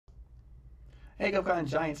Hey GovCon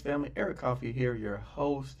Giants family, Eric Coffey here, your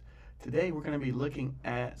host. Today we're going to be looking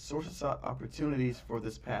at sources sought opportunities for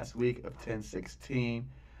this past week of 10/16.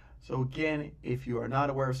 So again, if you are not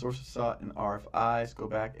aware of sources sought and RFIs, go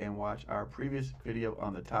back and watch our previous video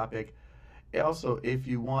on the topic. Also, if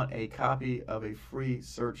you want a copy of a free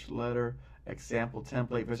search letter example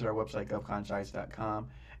template, visit our website govcongiants.com.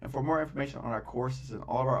 And for more information on our courses and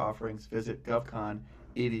all of our offerings, visit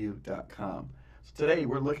govconedu.com. So today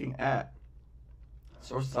we're looking at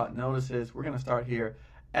sources sought notices. We're going to start here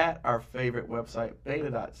at our favorite website,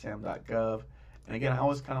 beta.SAM.gov. And again, I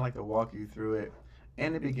always kind of like to walk you through it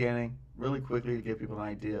in the beginning really quickly to give people an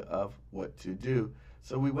idea of what to do.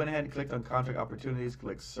 So we went ahead and clicked on contract opportunities,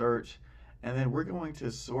 click search, and then we're going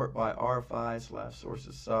to sort by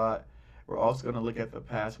RFI/sources sought. We're also going to look at the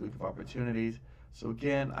past week of opportunities. So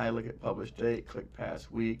again, I look at published date, click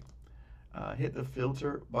past week, hit the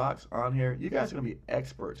filter box on here. You guys are going to be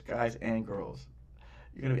experts, guys and girls.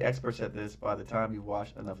 You're going to be experts at this by the time you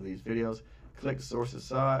watch enough of these videos. Click sources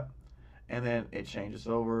sought, and then it changes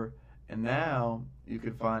over. And now you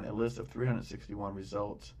can find a list of 361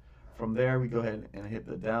 results. From there, we go ahead and hit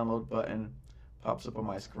the download button. Pops up on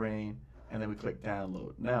my screen, and then we click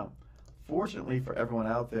download. Now, fortunately for everyone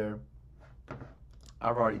out there,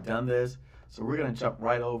 I've already done this, so we're going to jump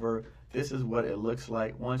right over. This is what it looks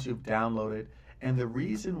like once you've downloaded. And the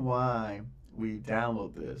reason why we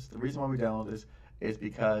download this, is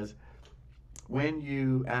because when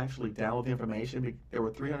you actually download the information, there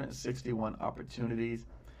were 361 opportunities,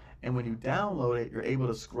 and when you download it, you're able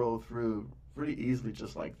to scroll through pretty easily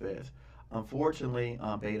just like this. Unfortunately,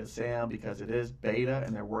 on beta.SAM, because it is beta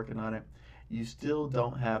and they're working on it, you still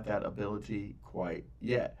don't have that ability quite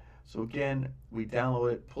yet. So again, we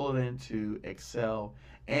download it, pull it into Excel,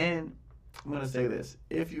 and I'm going to say this: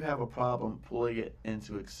 if you have a problem pulling it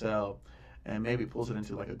into Excel, and maybe it pulls it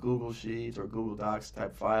into like a Google Sheets or Google Docs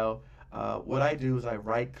type file, what I do is I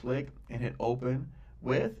right click and hit open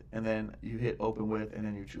with, and then you hit open with, and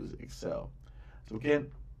then you choose Excel. So again,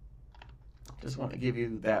 just want to give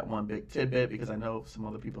you that one big tidbit because I know some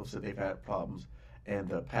other people have said they've had problems in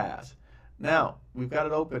the past. Now, we've got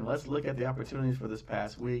it open. Let's look at the opportunities for this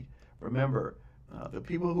past week. Remember, the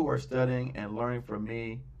people who are studying and learning from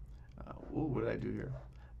me, what did I do here?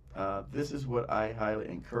 This is what I highly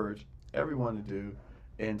encourage everyone to do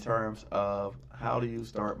in terms of how do you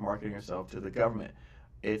start marketing yourself to the government.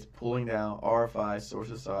 It's pulling down RFIs,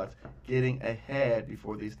 sources sought, getting ahead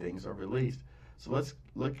before these things are released. So let's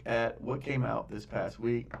look at what came out this past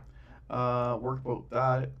week. Workboat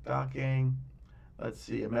docking. Let's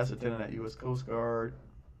see, a mess attendant at U.S. Coast Guard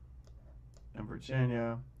in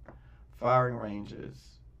Virginia. Firing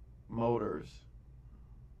ranges, motors.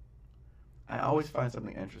 I always find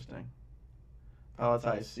something interesting.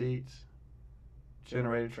 Palletized seats,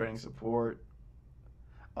 generator training support.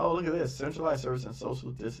 Oh, look at this, centralized service and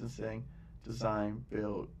social distancing design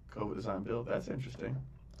build, COVID design build. That's interesting.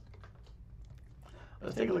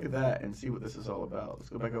 Let's take a look at that and see what this is all about.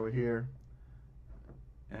 Let's go back over here,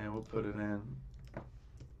 and we'll put it in,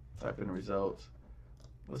 type in the results.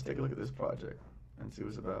 Let's take a look at this project and see what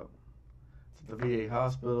it's about. It's at the VA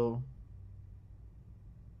hospital.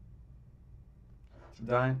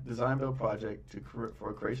 Design build project for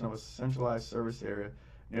a creation of a centralized service area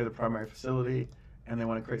near the primary facility, and they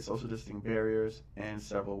want to create social distancing barriers and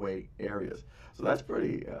several wait areas. So that's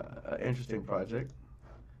pretty interesting project.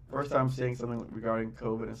 First time seeing something regarding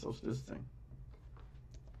COVID and social distancing.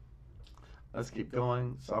 Let's keep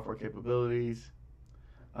going. Software capabilities.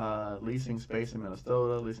 Leasing space in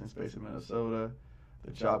Minnesota.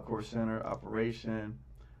 The Job Corps Center operation.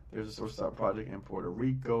 There's a source sought project in Puerto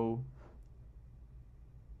Rico.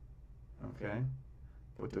 Okay,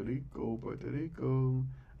 Puerto Rico.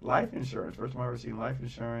 Life insurance. First time I've ever seen life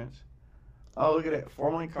insurance. Oh, look at it.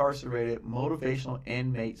 Formerly incarcerated motivational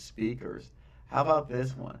inmate speakers. How about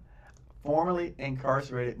this one? Formerly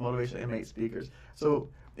incarcerated motivational inmate speakers.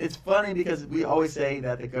 So it's funny because we always say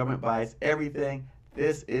that the government buys everything.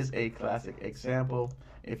 This is a classic example.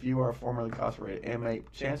 If you are a formerly incarcerated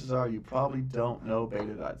inmate, chances are you probably don't know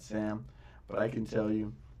beta.SAM, but I can tell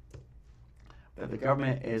you that the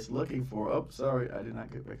government is looking for, oh, sorry, I did not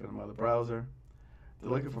get back into my other browser. They're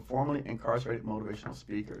looking for formerly incarcerated motivational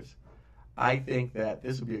speakers. I think that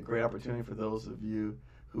this would be a great opportunity for those of you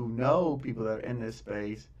who know people that are in this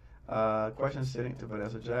space. Question sitting to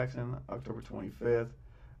Vanessa Jackson, October 25th.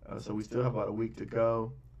 So we still have about a week to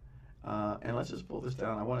go. And let's just pull this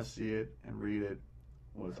down. I want to see it and read it,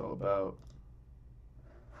 what it's all about.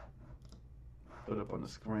 Put it up on the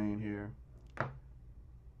screen here.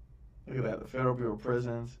 Look at that, the Federal Bureau of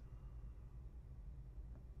Prisons.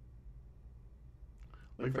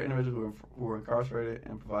 Looking for individuals who are incarcerated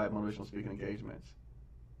and provide motivational speaking engagements.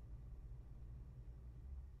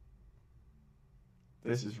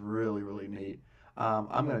 This is really, really neat.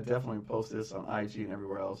 I'm going to definitely post this on IG and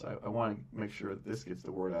everywhere else. I want to make sure that this gets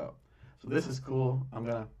the word out. So this is cool. I'm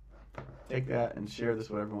going to take that and share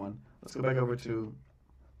this with everyone. Let's go back over to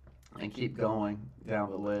and keep going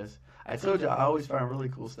down the list. I told you I always find really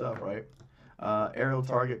cool stuff, right? Aerial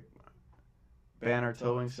target banner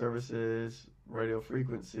towing services, radio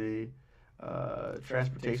frequency,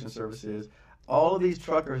 transportation services. All of these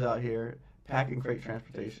truckers out here, pack and crate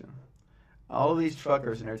transportation. All of these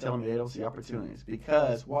truckers, and they're telling me they don't see opportunities.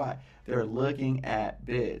 Because, why? They're looking at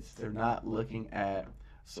bids. They're not looking at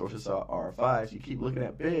sources of RFIs. You keep looking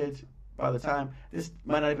at bids, by the time, this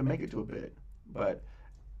might not even make it to a bid. But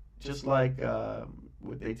just like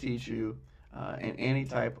what they teach you in any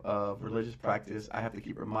type of religious practice, I have to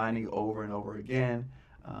keep reminding you over and over again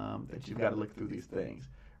that you've got to look through these things.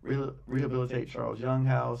 Rehabilitate Charles Young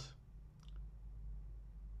House.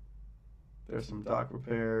 There's some dock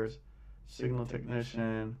repairs. Signal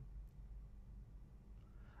technician,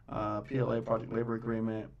 PLA project labor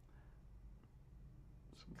agreement,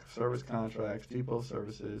 service contracts, depot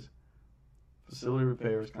services, facility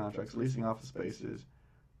repairs contracts, leasing office spaces,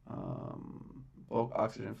 bulk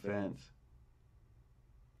oxygen fence.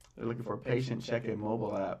 They're looking for a patient check-in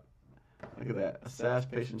mobile app. Look at that, a SaaS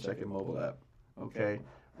patient check-in mobile app. Okay,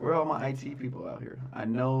 where are all my IT people out here? I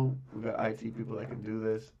know we've got IT people that can do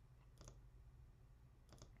this.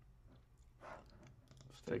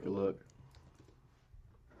 Take a look.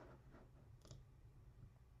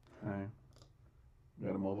 Okay. We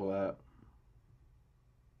got a mobile app.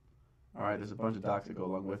 All right, there's a bunch of docs that go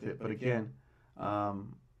along with it. But again,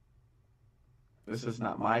 this is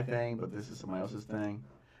not my thing, but this is somebody else's thing.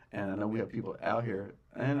 And I know we have people out here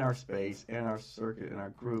in our space, in our circuit, in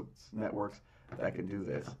our groups, networks that can do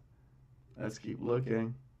this. Let's keep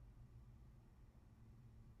looking.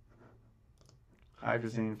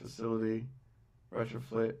 Hydrazine facility.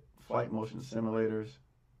 Retrofit, flight motion simulators,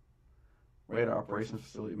 radar operations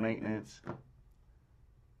facility maintenance,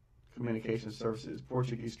 communication services,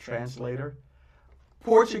 Portuguese translator.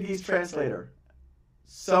 Portuguese translator.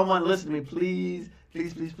 Someone listen to me, please,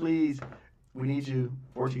 please, please, please. We need you,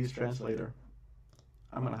 Portuguese translator.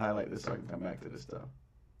 I'm going to highlight this so I can come back to this stuff.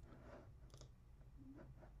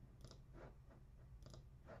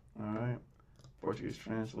 All right, Portuguese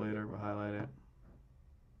translator, we'll highlight it.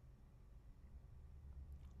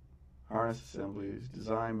 Harness assemblies,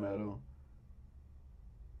 design metal,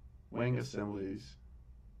 wing assemblies,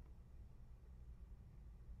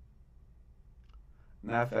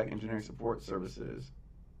 NAVFAC engineering support services,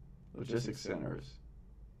 logistics centers,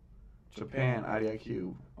 Japan,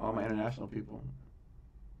 IDIQ, all my international people.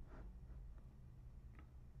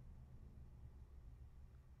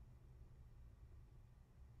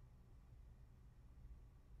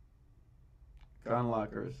 Gun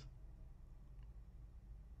lockers.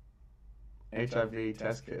 HIV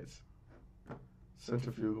test kits,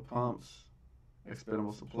 centrifugal pumps,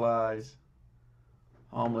 expendable supplies,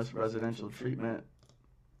 homeless residential treatment.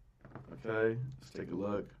 Okay, let's take a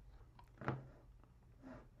look.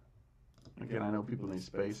 Again, I know people need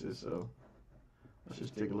spaces, so let's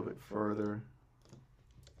just dig a little bit further.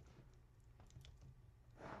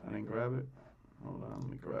 I didn't grab it. Hold on, let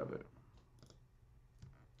me grab it.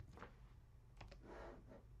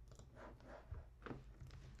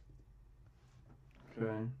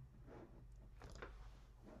 Okay.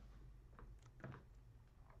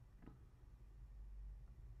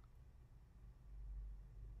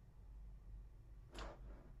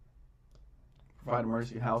 Provide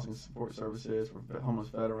emergency housing support services for homeless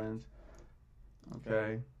veterans.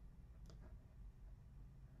 Okay.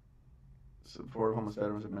 Support homeless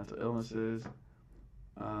veterans with mental illnesses.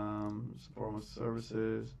 Support homeless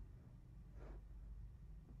services.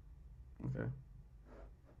 Okay.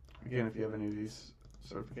 Again, if you have any of these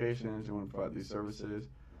certifications, you want to provide these services.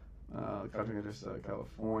 The country address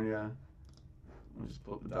California. Let me just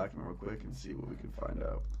pull up the document real quick and see what we can find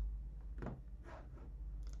out.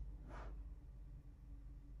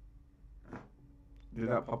 Did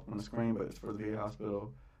not pop up on the screen, but it's for the VA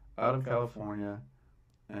hospital out of California,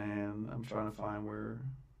 and I'm trying to find where.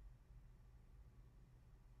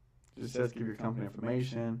 It just says give your company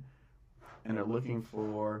information, and they're looking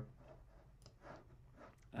for.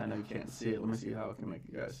 I know you can't see it. Let me see how I can make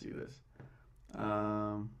you guys see this.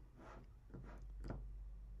 They're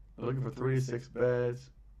looking for 3 to 6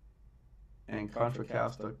 beds in Contra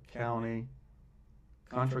Costa County,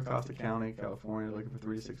 California. Looking for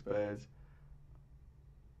 3 to 6 beds.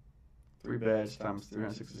 3 beds times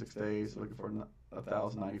 366 days. Looking for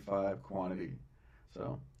 1,095 quantity.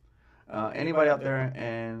 So anybody out there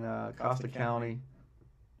in Costa County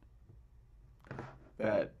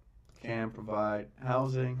that can provide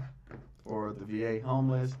housing for the VA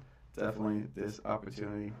homeless, definitely this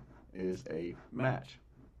opportunity is a match.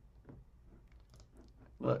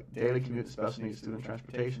 Look, daily commute to special needs student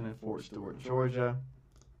transportation in Fort Stewart, Georgia.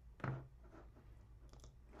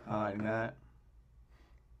 Highlighting that.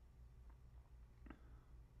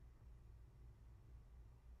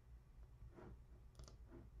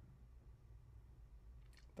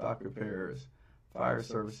 Dock repairs, fire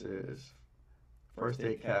services, first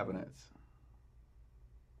aid cabinets.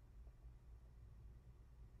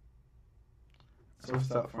 Source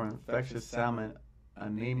stop for infectious salmon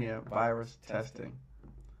anemia virus testing.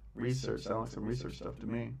 Research, sounds like some research stuff to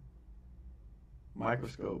me.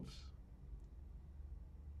 Microscopes.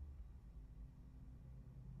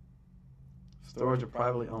 Storage of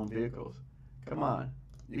privately owned vehicles. Come on,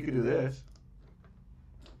 you can do this.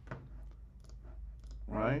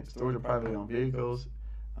 Right? Storage of privately owned vehicles,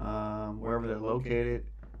 wherever they're located.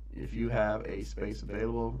 If you have a space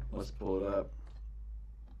available, let's pull it up.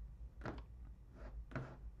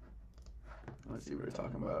 Let's see what they're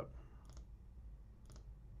talking about.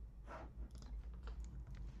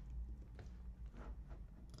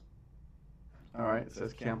 All right, it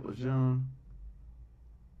says Camp Lejeune.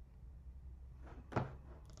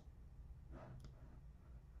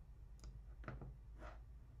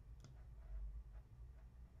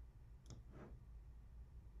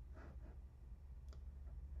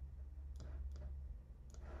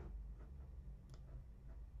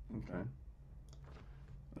 Okay,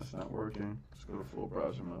 that's not working. Let's go to full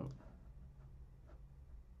browser mode.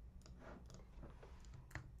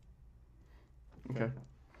 Okay.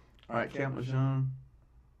 All right, Camp Lejeune.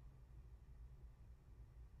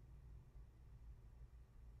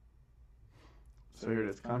 So here it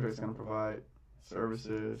is. Contract's going to provide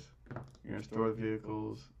services. You're going to store the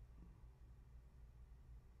vehicles.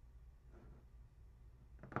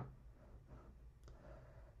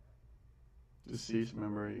 Deceased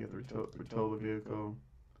member, you get to retow the vehicle.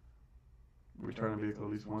 Return the vehicle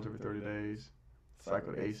at least once every 30 days.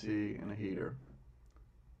 Cycle AC and a heater.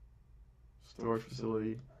 Storage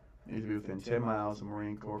facility needs to be within 10 miles of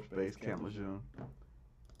Marine Corps Base Camp Lejeune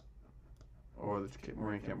or the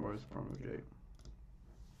Marine Camp Rose Permanent Gate.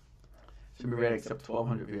 Should be ready to accept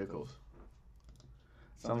 1,200 vehicles.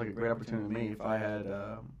 Sounds like a great opportunity to me if I had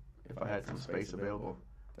some space available.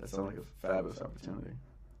 That sounds like a fabulous opportunity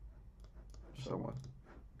for someone.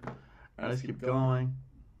 All right, let's keep going.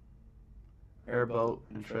 Airboat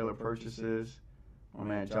and trailer purchases. My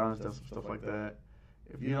man John's done some stuff like that.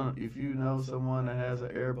 If you know someone that has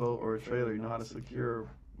an airboat or a trailer, you know how to procure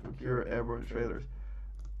airboat trailers.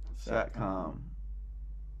 SATCOM,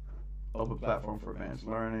 open platform for advanced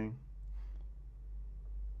learning.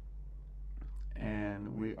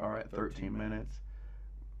 And we are at 13 minutes.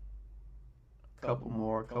 Couple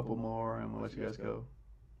more, and we'll let you guys go.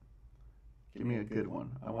 Give me a good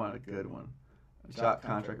one. I want a good one. A job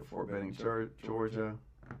contract at Fort Benning, Georgia.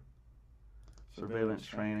 Surveillance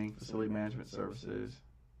training, facility management services,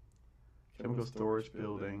 chemical storage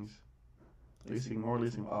buildings, more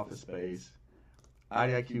leasing office space,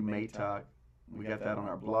 IDIQ MATOC. We got that on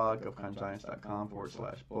our blog,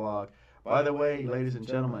 govcongiants.com/blog. By the way, ladies and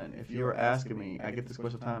gentlemen, if you're asking me, I get this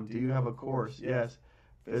question all the time, do you have a course? Yes.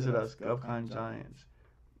 Visit us,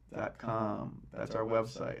 govcongiants.com. That's our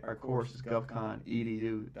website. Our course is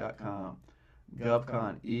govconedu.com.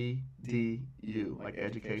 GovConEDU, like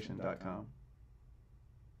education.com.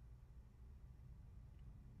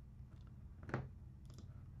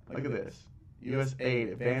 Look at this.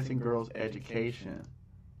 USAID, Advancing Girls Education.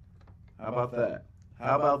 How about that?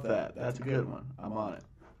 That's a good one. I'm on it.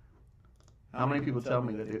 How many people tell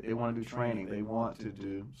me that they want to do training? They want to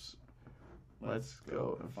do. Let's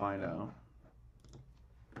go and find out.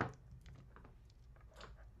 I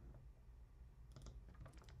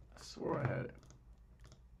swore I had it.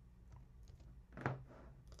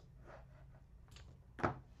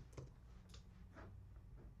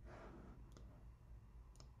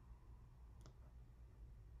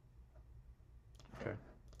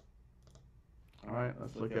 All right,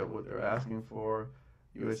 let's look at what they're asking for.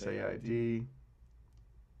 USAID.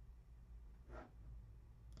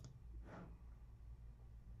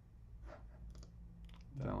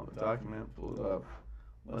 Download the document, pull it up.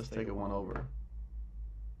 Let's take it one over.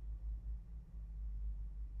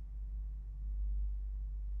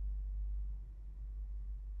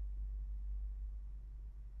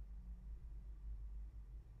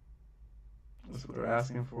 That's what they're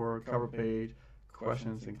asking for. Cover page.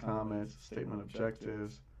 Questions and comments, statement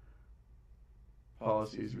objectives,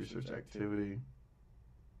 policies, research activity.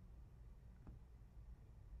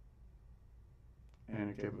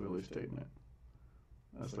 Training Capability Statement.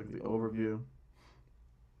 Let's look at the overview.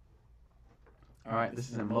 All right, this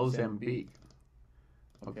is in Mozambique.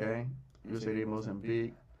 Okay, USAID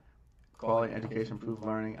Mozambique. Quality education improved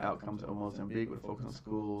learning outcomes of Mozambique with focus on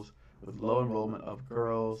schools with low enrollment of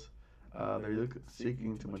girls. They're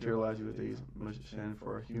seeking to materialize USAID's mission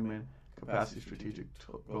for human capacity strategic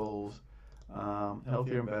goals.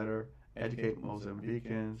 Healthier and better, educate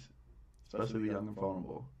Mozambicans, especially the young and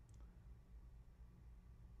vulnerable.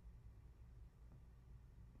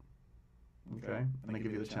 Okay, and they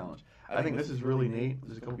give you the challenge. I think this is really neat.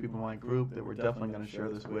 There's a couple people in my group that we're definitely going to share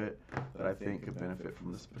this with that I think could benefit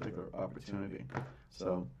from this particular opportunity.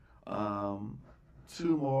 So,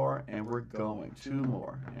 2 more and we're going. 2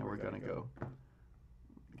 more and we're going to go.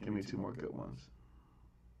 Give me 2 more good ones.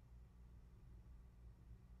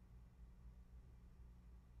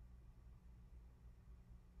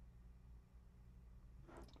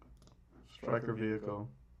 Striker Vehicle,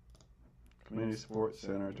 Community Support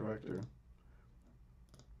Center Director,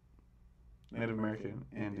 Native American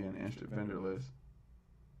Indian Instrument Vendor List.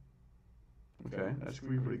 Okay, that's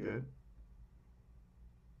going to be pretty good.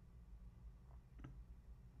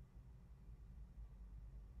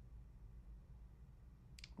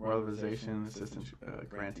 Revitalization Assistance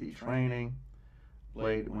Grantee Training,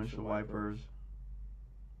 Blade Windshield Wipers,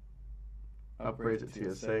 upgrades at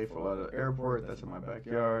TSA for a lot of Airport, that's in my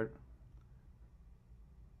backyard.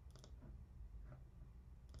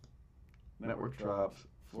 Network drops,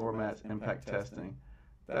 floor mats, impact testing.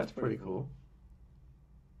 That's pretty cool.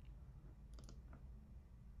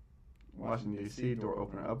 Washington, D.C., door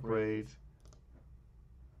opener upgrades.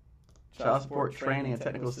 Child support training and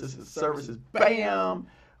technical assistance services. Bam!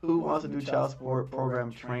 Who wants to do child support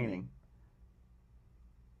program training?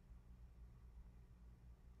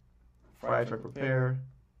 Fire truck repair.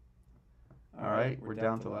 All right, we're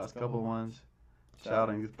down to the last couple ones. Child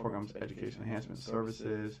and youth programs, education enhancement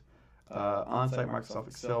services. On-site Microsoft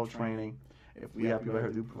Excel training. If we have people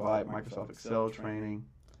here who provide Microsoft Excel training,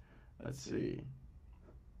 let's see.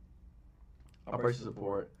 Operation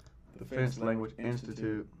support, Defense Language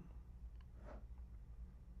Institute,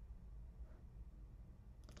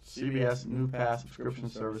 CBS New Pass subscription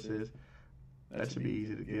services. That should be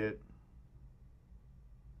easy to get.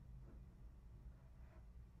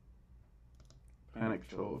 Panic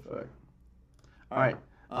control effect. All right.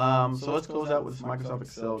 So let's close out with this Microsoft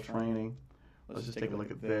Excel training. Let's just take a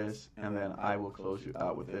look at this, and then I will close you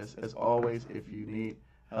out with this. As always, if you need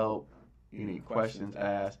help, you need questions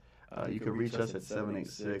asked, you can reach us at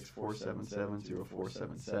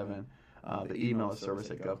 786-477-0477. The email is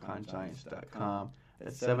service@govconscience.com.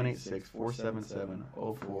 That's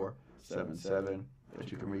 786-477-0477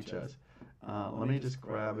 that you can reach us. Let me just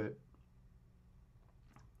grab it.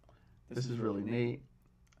 This is really neat.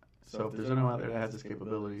 So if there's anyone out there that has these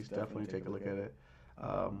capabilities, definitely take a look at it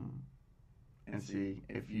and see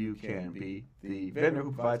if you can be the vendor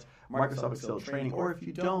who provides Microsoft Excel training, or if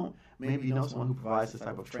you don't, maybe you know someone who provides this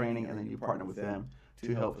type of training and then you partner with them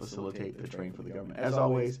to help facilitate the training for the government. As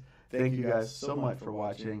always, thank you guys so much for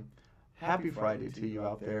watching. Happy Friday to you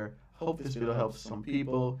out there. Hope this video helps some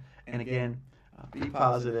people. And again, be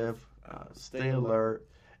positive, stay alert.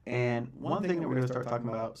 And one thing that we're going to start talking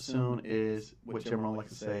about soon is what Jim Rohn likes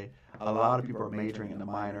to say, a lot of people are majoring in the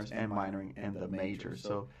minors and minoring in the majors.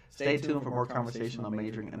 So stay tuned for more conversation on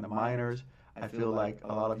majoring in the minors. I feel like a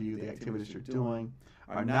lot of you, the activities you're doing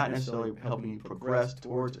are not necessarily helping you progress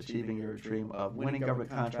towards achieving your dream of winning government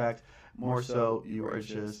contracts. More so, you are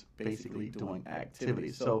just basically doing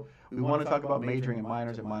activities. So we want to talk about majoring in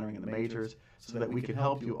minors and minoring in the majors so that we can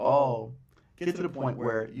help you all get to the point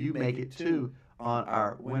where you make it to on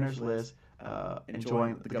our winners list,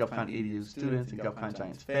 enjoying the GovCon EDU students and GovCon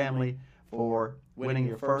Giants family for winning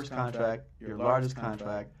your first contract, your largest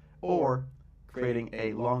contract, or creating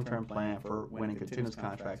a long-term plan for winning continuous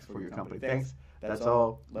contracts for your company. Thanks. That's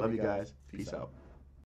all. Love you guys. Peace out.